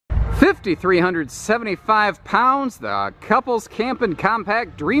5,375 pounds, the Couples Camping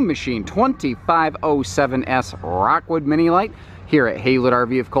Compact Dream Machine 2507S Rockwood Mini Lite here at Haylet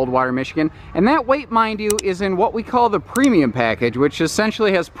RV of Coldwater, Michigan. And that weight, mind you, is in what we call the premium package, which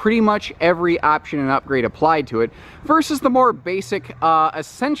essentially has pretty much every option and upgrade applied to it, versus the more basic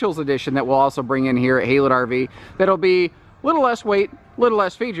Essentials Edition that we'll also bring in here at Haylet RV. That'll be a little less weight, a little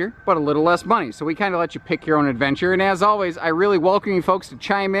less feature, but a little less money. So we kind of let you pick your own adventure. And as always, I really welcome you folks to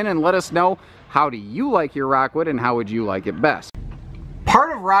chime in and let us know, how do you like your Rockwood and how would you like it best?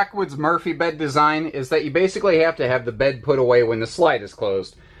 Part of Rockwood's Murphy bed design is that you basically have to have the bed put away when the slide is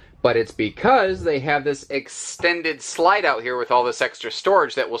closed. But it's because they have this extended slide out here with all this extra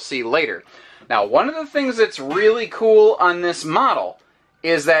storage that we'll see later. Now, one of the things that's really cool on this model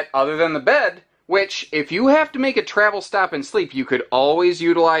is that other than the bed, which, if you have to make a travel stop and sleep, you could always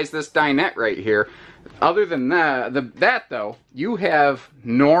utilize this dinette right here. Other than that, though, you have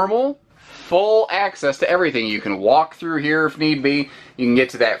normal, full access to everything. You can walk through here if need be. You can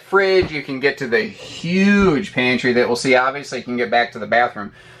get to that fridge. You can get to the huge pantry that we'll see. Obviously, you can get back to the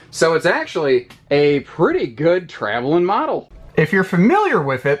bathroom. So it's actually a pretty good traveling model. If you're familiar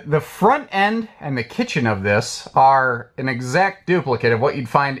with it, the front end and the kitchen of this are an exact duplicate of what you'd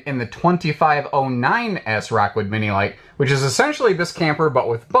find in the 2509S Rockwood Mini Lite, which is essentially this camper but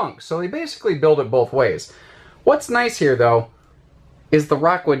with bunks. So they basically build it both ways. What's nice here, though, is the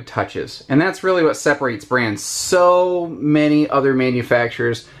Rockwood touches. And that's really what separates brands. So many other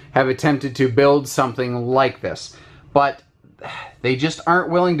manufacturers have attempted to build something like this, but they just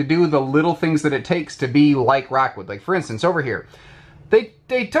aren't willing to do the little things that it takes to be like Rockwood. Like, for instance, over here, they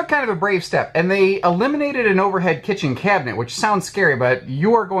took kind of a brave step and they eliminated an overhead kitchen cabinet, which sounds scary, but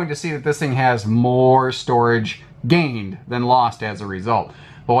you are going to see that this thing has more storage gained than lost as a result.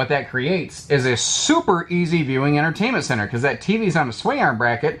 But what that creates is a super easy viewing entertainment center, because that TV's on a swing arm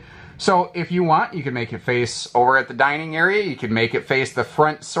bracket. So if you want, you can make it face over at the dining area. You can make it face the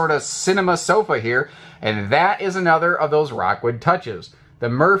front sort of cinema sofa here. And that is another of those Rockwood touches. The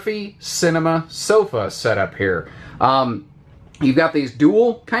Murphy Cinema Sofa setup here. You've got these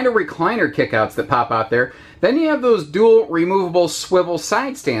dual kind of recliner kickouts that pop out there. Then you have those dual removable swivel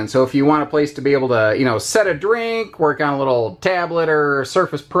side stands. So if you want a place to be able to, you know, set a drink, work on a little tablet or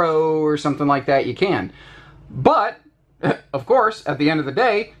Surface Pro or something like that, you can. But of course, at the end of the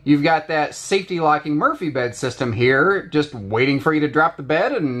day, you've got that safety locking Murphy bed system here, just waiting for you to drop the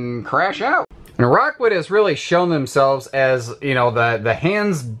bed and crash out. And Rockwood has really shown themselves as, you know, the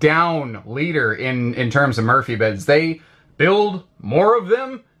hands down leader in terms of Murphy beds. They build more of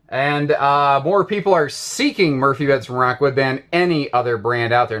them, and more people are seeking Murphy beds from Rockwood than any other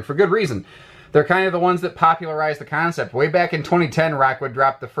brand out there, and for good reason. They're kind of the ones that popularized the concept. Way back in 2010, Rockwood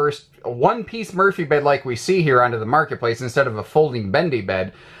dropped the first one-piece Murphy bed like we see here onto the marketplace instead of a folding bendy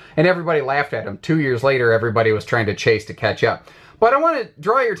bed, and everybody laughed at them. 2 years later, everybody was trying to chase to catch up. But I want to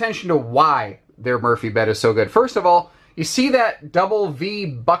draw your attention to why their Murphy bed is so good. First of all, you see that double V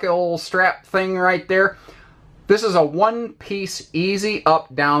buckle strap thing right there? This is a one-piece, easy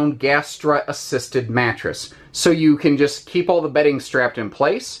up-down gas strut-assisted mattress. So you can just keep all the bedding strapped in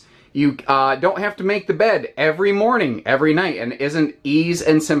place. You don't have to make the bed every morning, every night, and isn't ease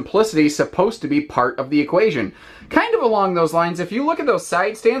and simplicity supposed to be part of the equation? Kind of along those lines, if you look at those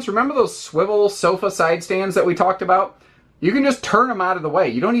side stands, remember those swivel sofa side stands that we talked about? You can just turn them out of the way.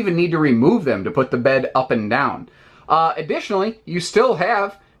 You don't even need to remove them to put the bed up and down. Additionally, you still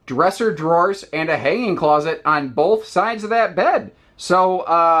have dresser drawers and a hanging closet on both sides of that bed.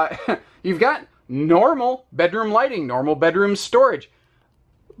 So you've got normal bedroom lighting, normal bedroom storage.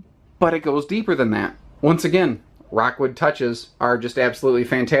 But it goes deeper than that. Once again, Rockwood touches are just absolutely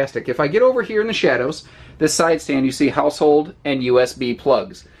fantastic. If I get over here in the shadows, this side stand, you see household and USB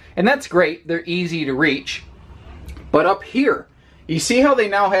plugs. And that's great. They're easy to reach. But up here, you see how they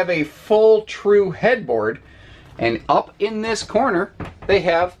now have a full true headboard, and up in this corner, they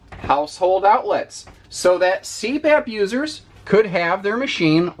have household outlets. So that CPAP users could have their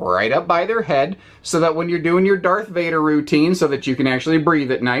machine right up by their head, so that when you're doing your Darth Vader routine, so that you can actually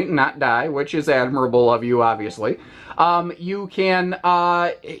breathe at night and not die, which is admirable of you, obviously, you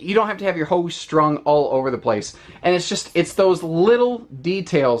don't have to have your hose strung all over the place. And it's those little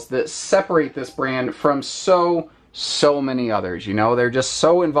details that separate this brand from so many others. You know, they're just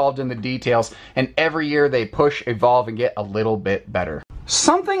so involved in the details, and every year they push, evolve, and get a little bit better.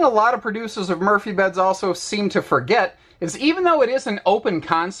 Something a lot of producers of Murphy beds also seem to forget is even though it is an open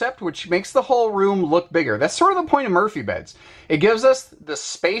concept, which makes the whole room look bigger, that's sort of the point of Murphy beds. It gives us the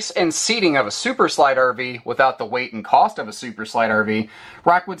space and seating of a Super Slide RV without the weight and cost of a Super Slide RV.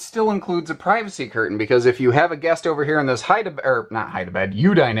 Rockwood still includes a privacy curtain, because if you have a guest over here in this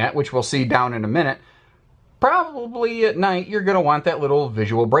U-dinette, which we'll see down in a minute, probably at night you're going to want that little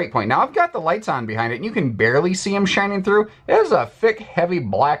visual break point. Now I've got the lights on behind it and you can barely see them shining through. There's a thick, heavy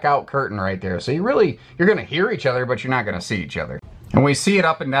blackout curtain right there. So you're going to hear each other, but you're not going to see each other. And we see it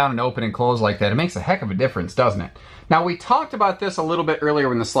up and down and open and close like that. It makes a heck of a difference, doesn't it? Now we talked about this a little bit earlier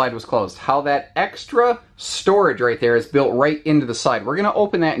when the slide was closed, how that extra storage right there is built right into the slide. We're going to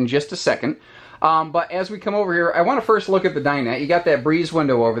open that in just a second. But as we come over here, I want to first look at the dinette. You got that breeze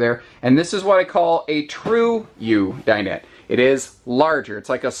window over there, and this is what I call a true U dinette. It is larger. It's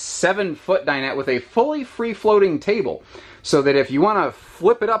like a 7-foot dinette with a fully free-floating table, so that if you want to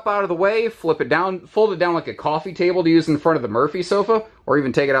flip it up out of the way, flip it down, fold it down like a coffee table to use in front of the Murphy sofa, or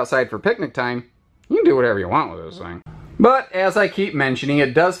even take it outside for picnic time, you can do whatever you want with this thing. But, as I keep mentioning,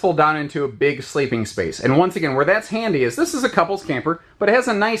 it does fold down into a big sleeping space. And once again, where that's handy is this is a couples camper, but it has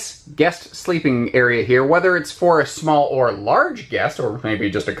a nice guest sleeping area here, whether it's for a small or large guest, or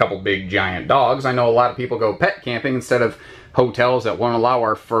maybe just a couple big giant dogs. I know a lot of people go pet camping instead of hotels that won't allow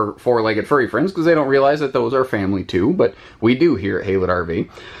our four-legged furry friends, because they don't realize that those are family too, but we do here at Haylet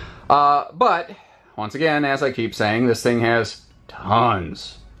RV. But, once again, as I keep saying, this thing has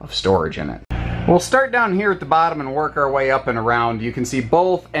tons of storage in it. We'll start down here at the bottom and work our way up and around. You can see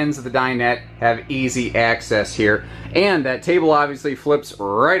both ends of the dinette have easy access here, and that table obviously flips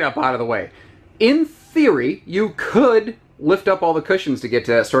right up out of the way. In theory, you could lift up all the cushions to get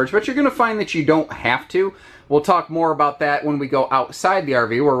to that storage, but you're going to find that you don't have to. We'll talk more about that when we go outside the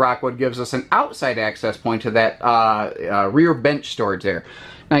RV, where Rockwood gives us an outside access point to that rear bench storage there.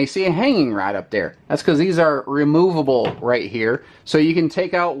 Now you see a hanging rod up there. That's because these are removable right here. So you can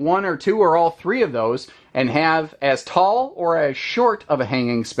take out one or two or all three of those and have as tall or as short of a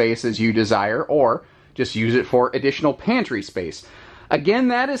hanging space as you desire, or just use it for additional pantry space. Again,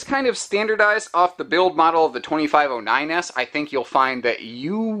 that is kind of standardized off the build model of the 2509S. I think you'll find that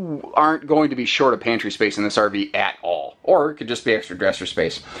you aren't going to be short of pantry space in this RV at all. Or it could just be extra dresser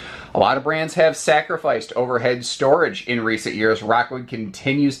space. A lot of brands have sacrificed overhead storage in recent years. Rockwood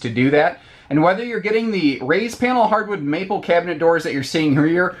continues to do that. And whether you're getting the raised panel hardwood maple cabinet doors that you're seeing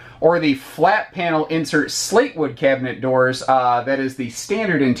here, or the flat panel insert slate wood cabinet doors, that is the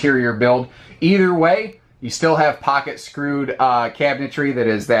standard interior build, either way, you still have pocket screwed cabinetry that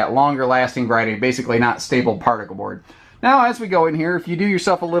is that longer lasting variety, basically not stapled particle board. Now as we go in here, if you do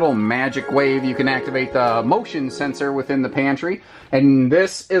yourself a little magic wave, you can activate the motion sensor within the pantry. And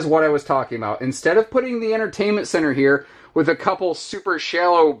this is what I was talking about. Instead of putting the entertainment center here with a couple super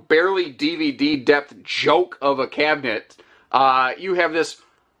shallow, barely DVD depth joke of a cabinet, you have this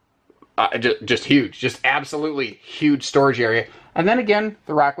just huge, just absolutely huge storage area. And then again,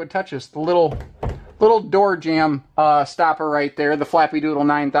 the Rockwood touches, the little door jamb stopper right there, the Flappy Doodle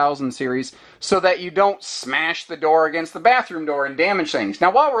 9000 series, so that you don't smash the door against the bathroom door and damage things. Now,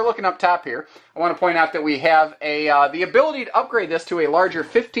 while we're looking up top here, I want to point out that we have the ability to upgrade this to a larger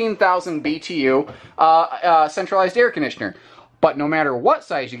 15,000 BTU centralized air conditioner. But no matter what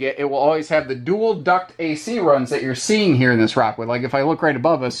size you get, it will always have the dual duct AC runs that you're seeing here in this Rockwood. Like if I look right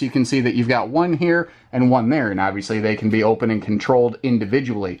above us, you can see that you've got one here and one there, and obviously they can be open and controlled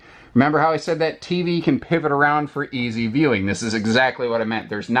individually. Remember how I said that TV can pivot around for easy viewing? This is exactly what I meant.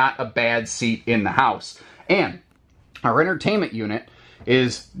 There's not a bad seat in the house. And our entertainment unit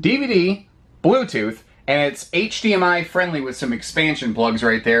is DVD, Bluetooth, and it's HDMI friendly with some expansion plugs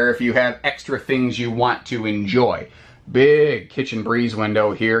right there if you have extra things you want to enjoy. Big kitchen breeze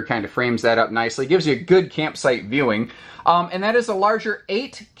window here, kind of frames that up nicely. Gives you a good campsite viewing. And that is a larger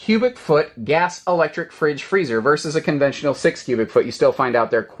 8 cubic foot gas electric fridge freezer versus a conventional 6 cubic foot. You still find out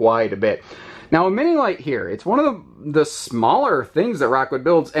there quite a bit. Now a mini light here, it's one of the smaller things that Rockwood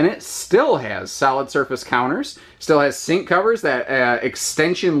builds, and it still has solid surface counters, still has sink covers. That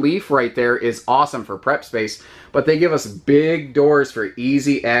extension leaf right there is awesome for prep space, but they give us big doors for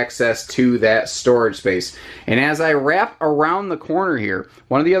easy access to that storage space. And as I wrap around the corner here,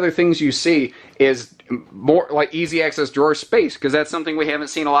 one of the other things you see is more like easy access drawer space, because that's something we haven't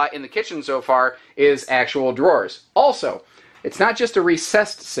seen a lot in the kitchen so far, is actual drawers. Also, it's not just a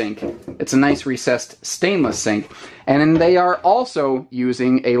recessed sink, it's a nice recessed stainless sink. And they are also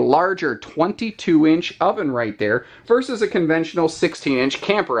using a larger 22-inch oven right there versus a conventional 16-inch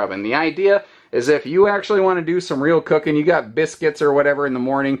camper oven. The idea is if you actually want to do some real cooking, you got biscuits or whatever in the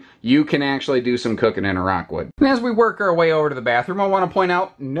morning, you can actually do some cooking in a Rockwood. And as we work our way over to the bathroom, I want to point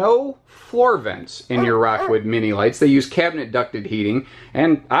out no floor vents in your Rockwood mini lights. They use cabinet ducted heating,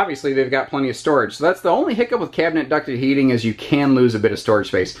 and obviously they've got plenty of storage. So that's the only hiccup with cabinet ducted heating, is you can lose a bit of storage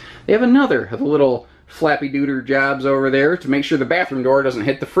space. They have another of the little flappy dooder jobs over there to make sure the bathroom door doesn't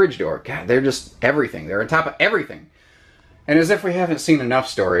hit the fridge door. God, they're just everything. They're on top of everything. And as if we haven't seen enough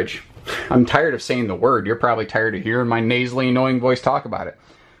storage, I'm tired of saying the word. You're probably tired of hearing my nasally, annoying voice talk about it.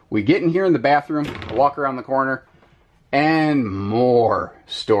 We get in here in the bathroom, walk around the corner, and more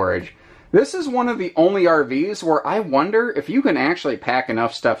storage. This is one of the only RVs where I wonder if you can actually pack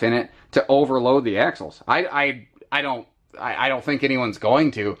enough stuff in it to overload the axles. I don't think anyone's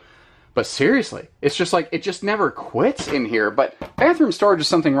going to. But seriously, it's just like, it just never quits in here. But bathroom storage is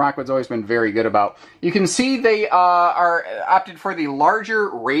something Rockwood's always been very good about. You can see they are opted for the larger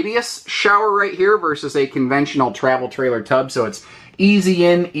radius shower right here versus a conventional travel trailer tub. So it's easy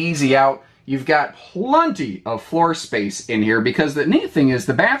in, easy out. You've got plenty of floor space in here, because the neat thing is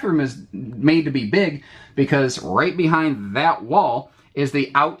the bathroom is made to be big because right behind that wall is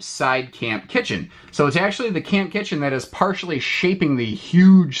the outside camp kitchen. So it's actually the camp kitchen that is partially shaping the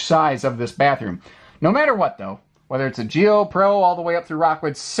huge size of this bathroom. No matter what though, whether it's a Geo Pro all the way up through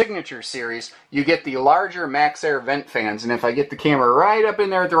Rockwood's Signature series, you get the larger Max Air vent fans. And if I get the camera right up in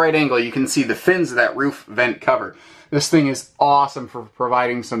there at the right angle, you can see the fins of that roof vent cover. This thing is awesome for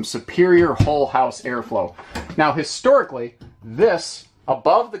providing some superior whole house airflow. Now historically, this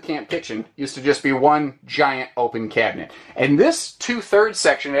above the camp kitchen used to just be one giant open cabinet. And this 2/3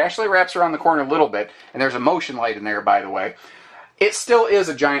 section, it actually wraps around the corner a little bit, and there's a motion light in there, by the way. It still is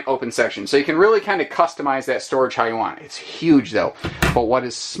a giant open section, so you can really kind of customize that storage how you want. It's huge though. But what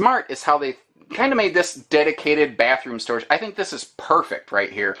is smart is how they kind of made this dedicated bathroom storage. I think this is perfect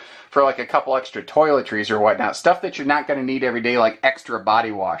right here for like a couple extra toiletries or whatnot. Stuff that you're not going to need every day, like extra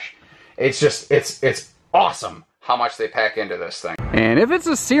body wash. It's just, it's awesome how much they pack into this thing. And if it's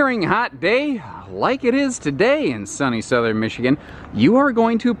a searing hot day, like it is today in sunny southern Michigan, you are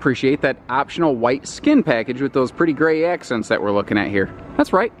going to appreciate that optional white skin package with those pretty gray accents that we're looking at here.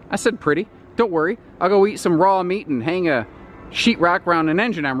 That's right, I said pretty. Don't worry, I'll go eat some raw meat and hang a sheetrock around an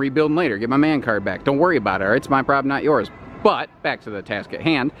engine I'm rebuilding later. Get my man card back. Don't worry about it, all right? It's my problem, not yours. But, back to the task at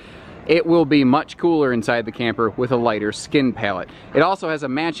hand. It will be much cooler inside the camper with a lighter skin palette. It also has a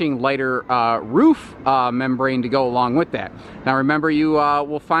matching lighter roof membrane to go along with that. Now remember, you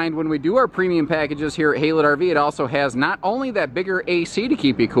will find when we do our premium packages here at Haylett RV, it also has not only that bigger AC to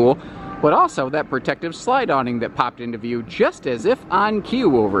keep you cool, but also that protective slide awning that popped into view just as if on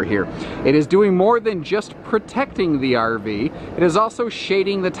cue over here. It is doing more than just protecting the RV, it is also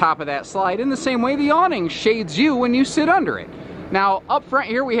shading the top of that slide in the same way the awning shades you when you sit under it. Now, up front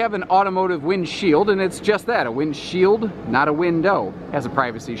here we have an automotive windshield, and it's just that, a windshield, not a window. It has a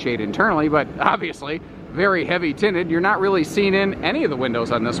privacy shade internally, but obviously very heavy tinted. You're not really seeing in any of the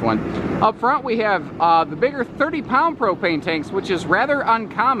windows on this one. Up front we have the bigger 30-pound propane tanks, which is rather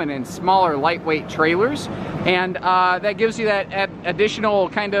uncommon in smaller lightweight trailers, and that gives you that additional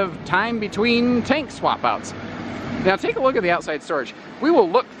kind of time between tank swap outs. Now take a look at the outside storage. We will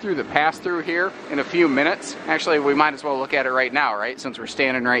look through the pass-through here in a few minutes. Actually, we might as well look at it right now, right? Since we're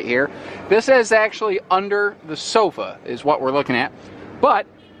standing right here. This is actually under the sofa is what we're looking at. But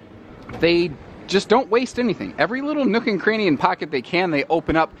they just don't waste anything. Every little nook and cranny and pocket they can, they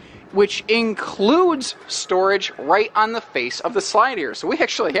open up, which includes storage right on the face of the slide here. So we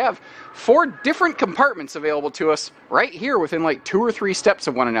actually have 4 different compartments available to us right here within like 2 or 3 steps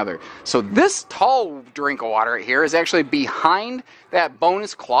of one another. So this tall drink of water right here is actually behind that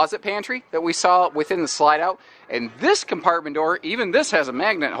bonus closet pantry that we saw within the slide out. And this compartment door, even this has a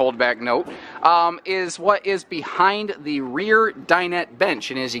magnet holdback note, is what is behind the rear dinette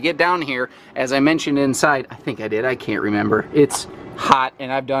bench. And as you get down here, as I mentioned inside, I think I did, I can't remember. It's hot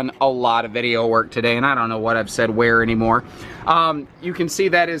and I've done a lot of video work today and I don't know what I've said where anymore. You can see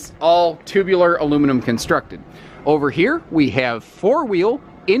that is all tubular aluminum constructed. Over here we have 4-wheel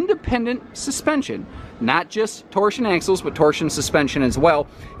independent suspension. Not just torsion axles, but torsion suspension as well.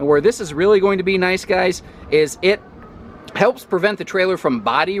 And where this is really going to be nice, guys, is it helps prevent the trailer from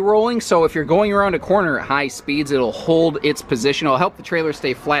body rolling. So if you're going around a corner at high speeds, it'll hold its position. It'll help the trailer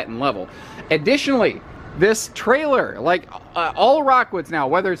stay flat and level. Additionally, this trailer, like all Rockwoods now,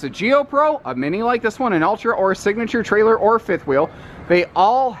 whether it's a Geo Pro, a Mini like this one, an Ultra, or a Signature trailer, or 5th wheel, they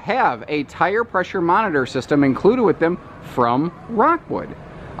all have a tire pressure monitor system included with them from Rockwood.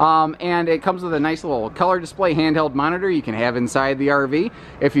 And it comes with a nice little color display handheld monitor you can have inside the RV.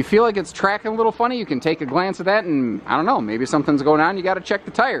 If you feel like it's tracking a little funny, you can take a glance at that and, I don't know, maybe something's going on, you got to check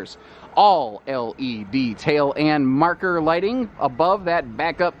the tires. all LED tail and marker lighting above that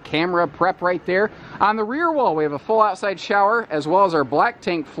backup camera prep right there. On the rear wall, we have a full outside shower, as well as our black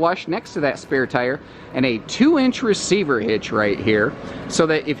tank flush next to that spare tire, and a 2-inch receiver hitch right here, so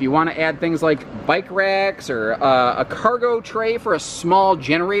that if you want to add things like bike racks or a cargo tray for a small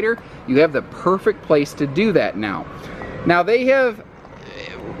generator, you have the perfect place to do that now. Now they have,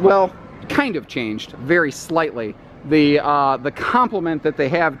 well, kind of changed very slightly the complement that they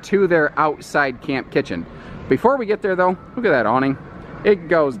have to their outside camp kitchen. Before we get there though, look at that awning. It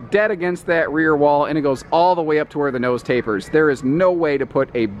goes dead against that rear wall, and it goes all the way up to where the nose tapers. There is no way to put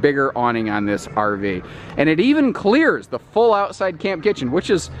a bigger awning on this RV. And it even clears the full outside camp kitchen,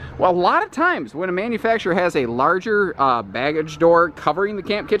 which is, well, a lot of times when a manufacturer has a larger baggage door covering the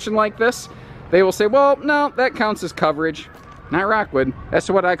camp kitchen like this, they will say, well, no, that counts as coverage. Not Rockwood. That's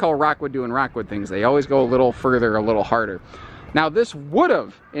what I call Rockwood doing Rockwood things. They always go a little further, a little harder. Now this would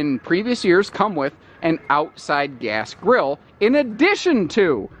have, in previous years, come with an outside gas grill in addition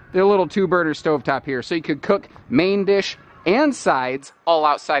to the little 2-burner stovetop here, so you could cook main dish and sides all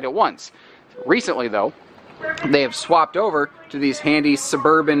outside at once. Recently though, they have swapped over to these handy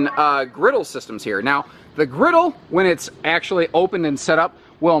Suburban griddle systems here. Now the griddle, when it's actually opened and set up,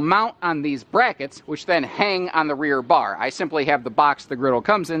 will mount on these brackets, which then hang on the rear bar. I simply have the box the griddle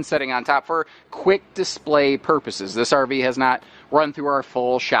comes in setting on top for quick display purposes. This RV has not run through our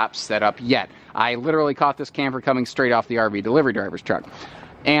full shop setup yet. I literally caught this camper coming straight off the RV delivery driver's truck.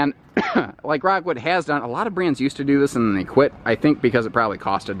 And like Rockwood has done, a lot of brands used to do this and then they quit, I think because it probably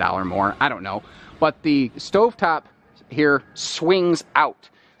cost $1 more, I don't know. But the stovetop here swings out.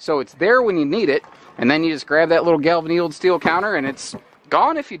 So it's there when you need it, and then you just grab that little galvanized steel counter and it's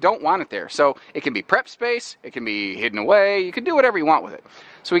gone if you don't want it there. So it can be prep space, it can be hidden away, you can do whatever you want with it.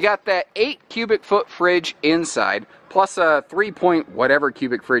 So we got that 8 cubic foot fridge inside, plus a 3 point whatever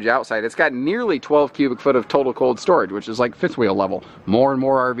cubic fridge outside. It's got nearly 12 cubic foot of total cold storage, which is like fifth wheel level. More and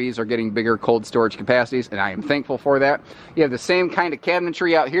more RVs are getting bigger cold storage capacities, and I am thankful for that. You have the same kind of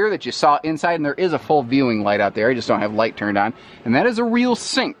cabinetry out here that you saw inside, and there is a full viewing light out there. I just don't have light turned on. And that is a real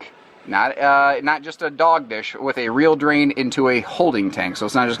sink. Not just a dog dish, with a real drain into a holding tank, so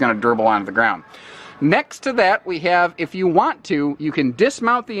it's not just going to dribble onto the ground. Next to that, we have, if you want to, you can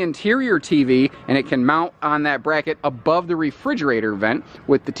dismount the interior TV, and it can mount on that bracket above the refrigerator vent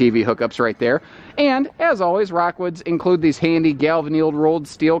with the TV hookups right there. And, as always, Rockwoods include these handy galvanized rolled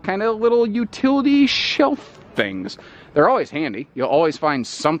steel kind of little utility shelf things. They're always handy. You'll always find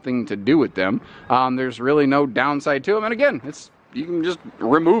something to do with them. There's really no downside to them, and again, you can just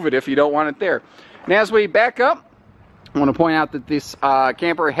remove it if you don't want it there. And as we back up, I want to point out that this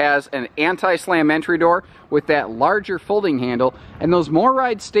camper has an anti-slam entry door with that larger folding handle, and those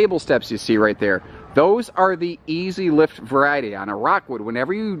MORryde stable steps you see right there. Those are the easy lift variety. On a Rockwood,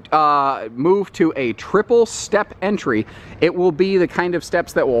 whenever you move to a triple step entry, it will be the kind of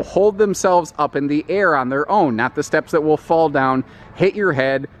steps that will hold themselves up in the air on their own, not the steps that will fall down, hit your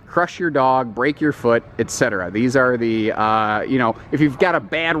head, crush your dog, break your foot, etc. These are the, you know, if you've got a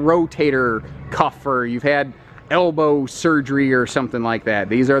bad rotator cuff or you've had elbow surgery or something like that,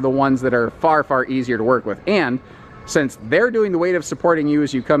 these are the ones that are far, far easier to work with. And since they're doing the weight of supporting you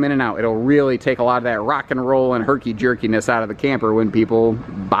as you come in and out, it'll really take a lot of that rock and roll and herky-jerkiness out of the camper when people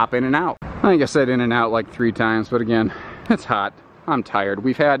bop in and out. I think I said in and out like 3 times, but again, it's hot. I'm tired.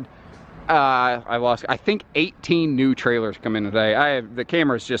 We've had I think 18 new trailers come in today. The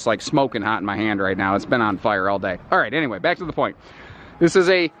camera's just like smoking hot in my hand right now. It's been on fire all day. All right, anyway, back to the point. This is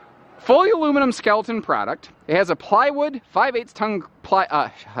a fully aluminum skeleton product. It has a plywood 5/8 ton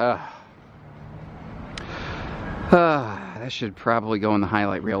that should probably go in the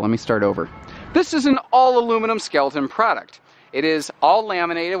highlight reel. Let me start over. This is an all aluminum skeleton product. It is all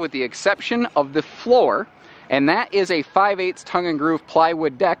laminated with the exception of the floor, and that is a 5/8 tongue and groove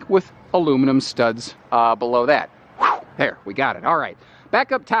plywood deck with aluminum studs below that. Whew, there, we got it. All right,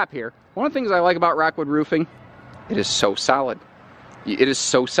 back up top here. One of the things I like about Rockwood roofing, it is so solid. It is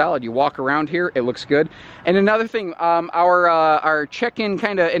so solid. You walk around here, it looks good. And another thing, our check-in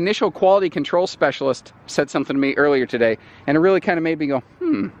kind of initial quality control specialist said something to me earlier today, and it really kind of made me go,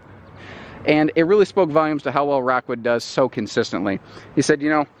 And it really spoke volumes to how well Rockwood does so consistently. He said, you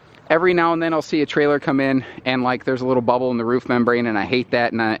know, every now and then I'll see a trailer come in and like there's a little bubble in the roof membrane, and I hate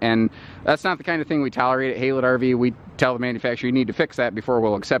that, and that's not the kind of thing we tolerate at Haylett RV. We tell the manufacturer you need to fix that before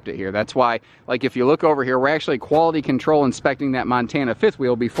we'll accept it here. That's why, like, if you look over here, we're actually quality control inspecting that Montana fifth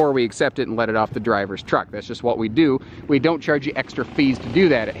wheel before we accept it and let it off the driver's truck. That's just what we do. We don't charge you extra fees to do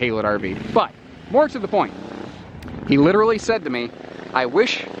that at Haylett RV. But more to the point, he literally said to me, I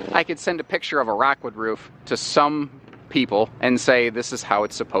wish I could send a picture of a Rockwood roof to some people and say this is how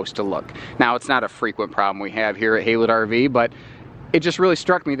it's supposed to look. Now, it's not a frequent problem we have here at Haylett RV, but it just really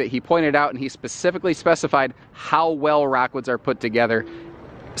struck me that he pointed out and he specifically specified how well Rockwoods are put together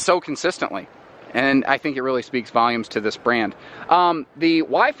so consistently. And I think it really speaks volumes to this brand. The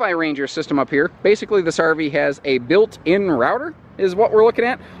Wi-Fi Ranger system up here, basically this RV has a built-in router is what we're looking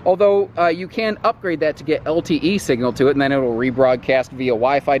at, although you can upgrade that to get LTE signal to it, and then it'll rebroadcast via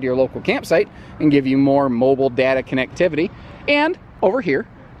Wi-Fi to your local campsite and give you more mobile data connectivity. And over here,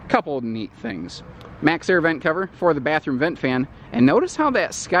 a couple of neat things. Max Air vent cover for the bathroom vent fan, and notice how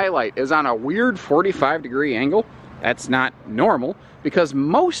that skylight is on a weird 45-degree angle. That's not normal, because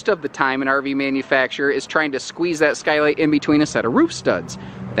most of the time an RV manufacturer is trying to squeeze that skylight in between a set of roof studs.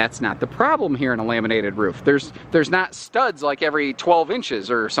 That's not the problem here in a laminated roof. There's not studs like every 12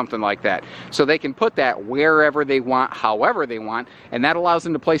 inches or something like that. So they can put that wherever they want, however they want, and that allows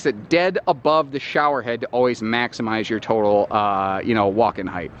them to place it dead above the shower head to always maximize your total, walk-in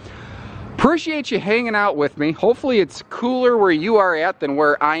height. Appreciate you hanging out with me. Hopefully it's cooler where you are at than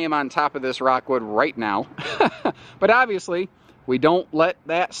where I am on top of this Rockwood right now. But obviously, we don't let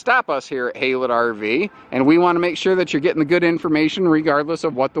that stop us here at Haylett RV, and we want to make sure that you're getting the good information regardless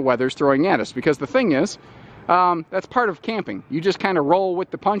of what the weather's throwing at us. Because the thing is, that's part of camping. You just kind of roll with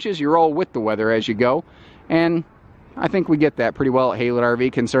the punches, you roll with the weather as you go, and I think we get that pretty well at Haylett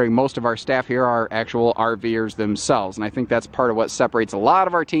RV, considering most of our staff here are actual RVers themselves, and I think that's part of what separates a lot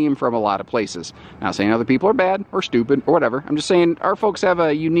of our team from a lot of places. Not saying other people are bad or stupid or whatever. I'm just saying our folks have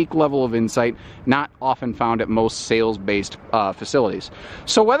a unique level of insight not often found at most sales-based facilities.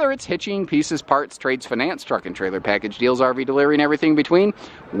 So whether it's hitching, pieces, parts, trades, finance, truck and trailer package deals, RV delivery, and everything in between,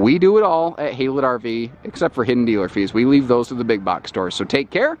 we do it all at Haylett RV, except for hidden dealer fees. We leave those to the big box stores. So take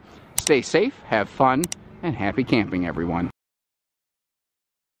care, stay safe, have fun, and happy camping, everyone.